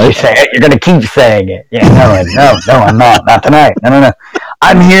 and once you say it, you're going to keep saying it. Yeah, no, I'm not. Not tonight. No.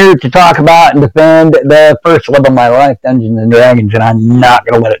 I'm here to talk about and defend the first love of my life, Dungeons and Dragons, and I'm not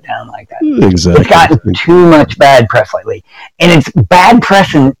going to let it down like that. Exactly. It's gotten too much bad press lately. And it's bad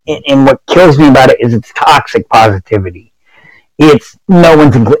press, and what kills me about it is it's toxic positivity. It's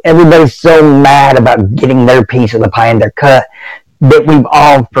everybody's so mad about getting their piece of the pie and their cut that we've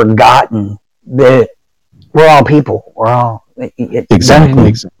all forgotten that we're all people. We're all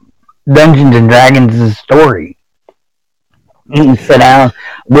exactly. Dungeons and Dragons is a story. You can sit down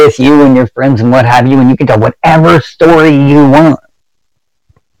with you and your friends and what have you, and you can tell whatever story you want.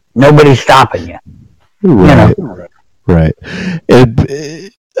 Nobody's stopping you. Right. You know? Right.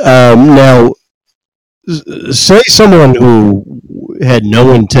 Now, say someone who had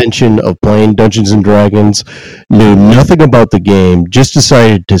no intention of playing Dungeons and Dragons, knew nothing about the game, just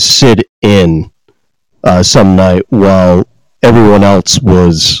decided to sit in some night while everyone else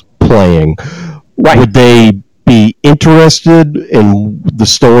was playing. Right. Would they be interested in the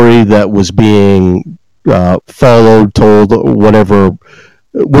story that was being followed, told, whatever?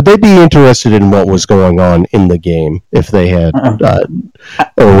 Would they be interested in what was going on in the game if they had,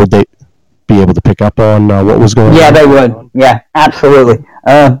 or would they be able to pick up on what was going on? Yeah, they would. Yeah, absolutely.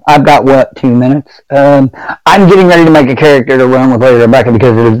 I've got, 2 minutes? I'm getting ready to make a character to run with Lady Rebecca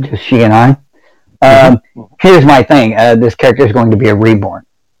because it is just she and I. Here's my thing. This character is going to be a reborn.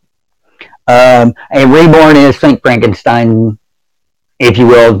 A reborn is think Frankenstein, if you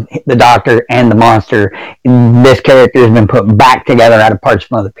will, the doctor and the monster. This character has been put back together out of parts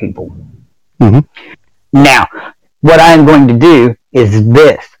from other people. Mm-hmm. Now, what I'm going to do is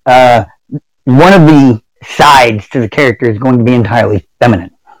this. One of the sides to the character is going to be entirely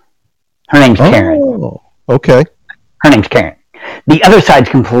feminine. Her name's Karen. Oh, okay. Her name's Karen. The other side's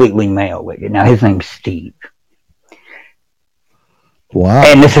completely male. Now, his name's Steve. Wow.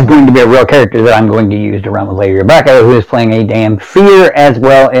 And this is going to be a real character that I'm going to use to run with Lady Rebecca, who is playing a damn fear as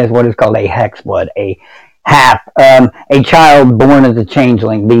well as what is called a hexblood, a child born as a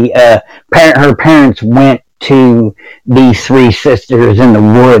changeling. Her parents went to these 3 sisters in the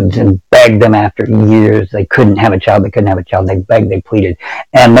woods and begged them after years. They couldn't have a child. They begged, they pleaded.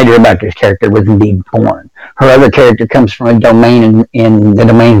 And Lady Rebecca's character was indeed born. Her other character comes from a domain in the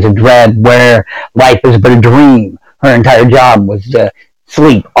domains of dread where life is but a dream, her entire job was to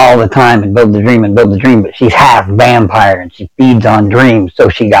sleep all the time and build the dream and build the dream, but she's half vampire and she feeds on dreams, so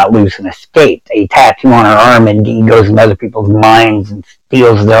she got loose and escaped. A tattoo on her arm, and he goes into other people's minds and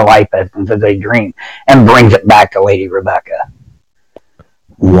steals their life essence as they dream and brings it back to Lady Rebecca.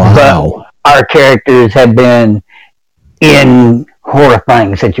 Wow. But our characters have been in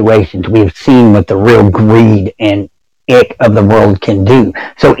horrifying situations. We've seen what the real greed and ick of the world can do.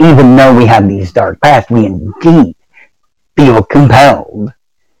 So even though we have these dark pasts, we indeed feel compelled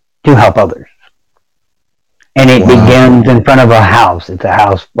to help others. And it begins in front of a house. It's a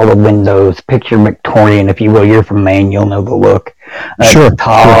house full of windows. Picture Victorian, if you will. You're from Maine, you'll know the look. Sure. It's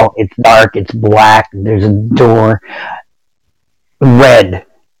tall, it's dark, it's black. There's a door. Red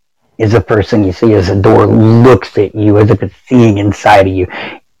is the first thing you see as the door looks at you as if it's seeing inside of you.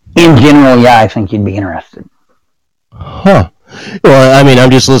 In general, yeah, I think you'd be interested. Huh. Well, I mean, I'm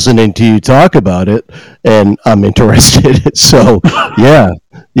just listening to you talk about it, and I'm interested. So, yeah,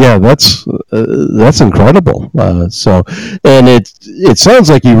 that's incredible. And it sounds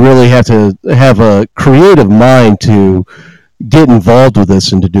like you really have to have a creative mind to get involved with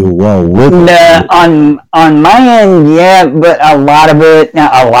this and to do well with it. On my end, yeah, but a lot of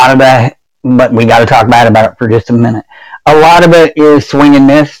that, but we got to talk about it for just a minute. A lot of it is swing and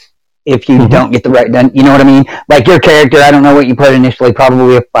miss. If you don't get the right done, you know what I mean? Like your character, I don't know what you put initially,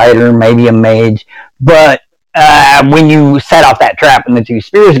 probably a fighter, maybe a mage, but when you set off that trap and the two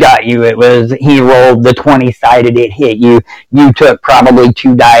spears got you, he rolled the 20-sided, it hit you. You took probably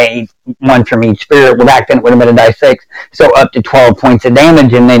 2 die, 1 from each spear. Well, back then it would have been a die 6, so up to 12 points of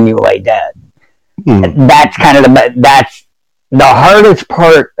damage, and then you lay dead. That's kind of that's the hardest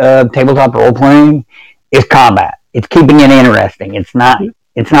part of tabletop role playing is combat. It's keeping it interesting. It's not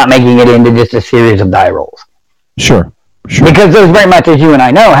making it into just a series of die rolls. Sure. Because those, very much as you and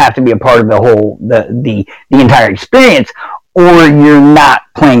I know, have to be a part of the entire experience, or you're not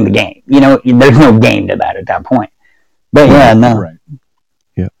playing the game. You know, there's no game to that at that point. But yeah, no. Right.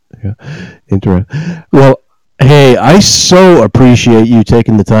 Yeah. Interesting. Well, hey, I so appreciate you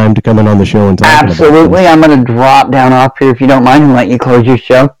taking the time to come in on the show and talk about this. Absolutely. I'm going to drop down off here, if you don't mind, and let you close your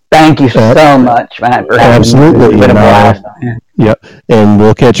show. Thank you so much, Matt, for having me. It's been a blast. Yep, and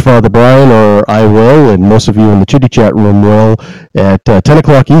we'll catch Father Brian, or I will, and most of you in the Chitty Chat room will, at 10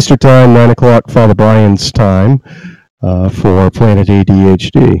 o'clock Eastern Time, 9 o'clock Father Brian's time, for Planet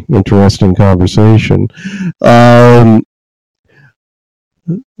ADHD. Interesting conversation.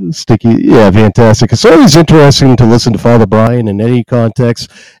 Sticky, yeah, fantastic. It's always interesting to listen to Father Brian in any context.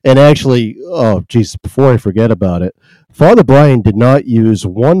 And actually, oh, geez, before I forget about it, Father Brian did not use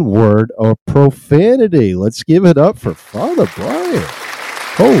one word of profanity. Let's give it up for Father Brian.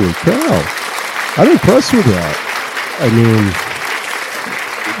 Holy cow. I'm impressed with that. I mean,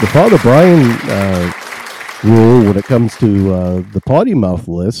 the Father Brian rule when it comes to the potty mouth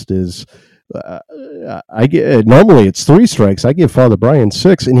list is I get normally it's 3 strikes. I give Father Brian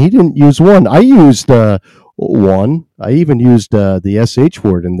 6, and he didn't use 1. I used 1. I even used the SH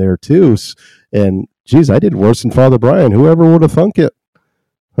word in there too. And geez, I did worse than Father Brian. Whoever would have thunk it?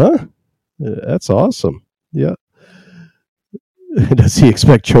 Huh? That's awesome. Yeah. Does he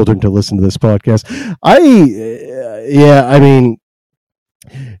expect children to listen to this podcast? I mean,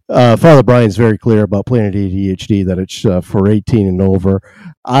 Father Brian's very clear about Planet ADHD, that it's for 18 and over.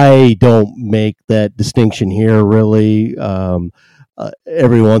 I don't make that distinction here, really.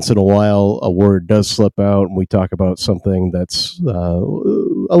 Every once in a while, a word does slip out, and we talk about something that's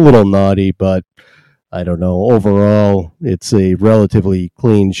a little naughty, but I don't know. Overall, it's a relatively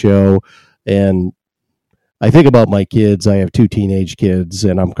clean show, and I think about my kids. I have 2 teenage kids,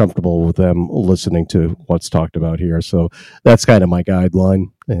 and I'm comfortable with them listening to what's talked about here. So that's kind of my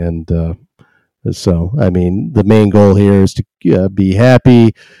guideline. And so, I mean, the main goal here is to be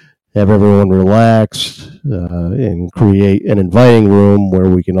happy, have everyone relaxed, and create an inviting room where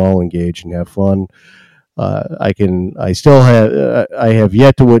we can all engage and have fun. I have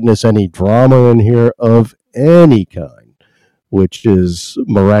yet to witness any drama in here of any kind, which is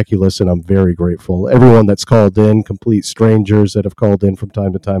miraculous, and I'm very grateful. Everyone that's called in, complete strangers that have called in from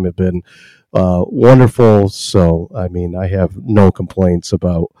time to time, have been wonderful. So, I mean, I have no complaints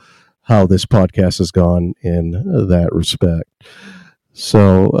about how this podcast has gone in that respect.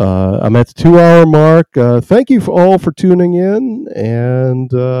 So I'm at the 2-hour mark. Thank you all for tuning in,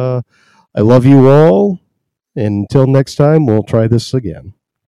 and I love you all. And until next time, we'll try this again.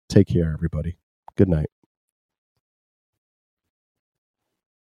 Take care, everybody. Good night.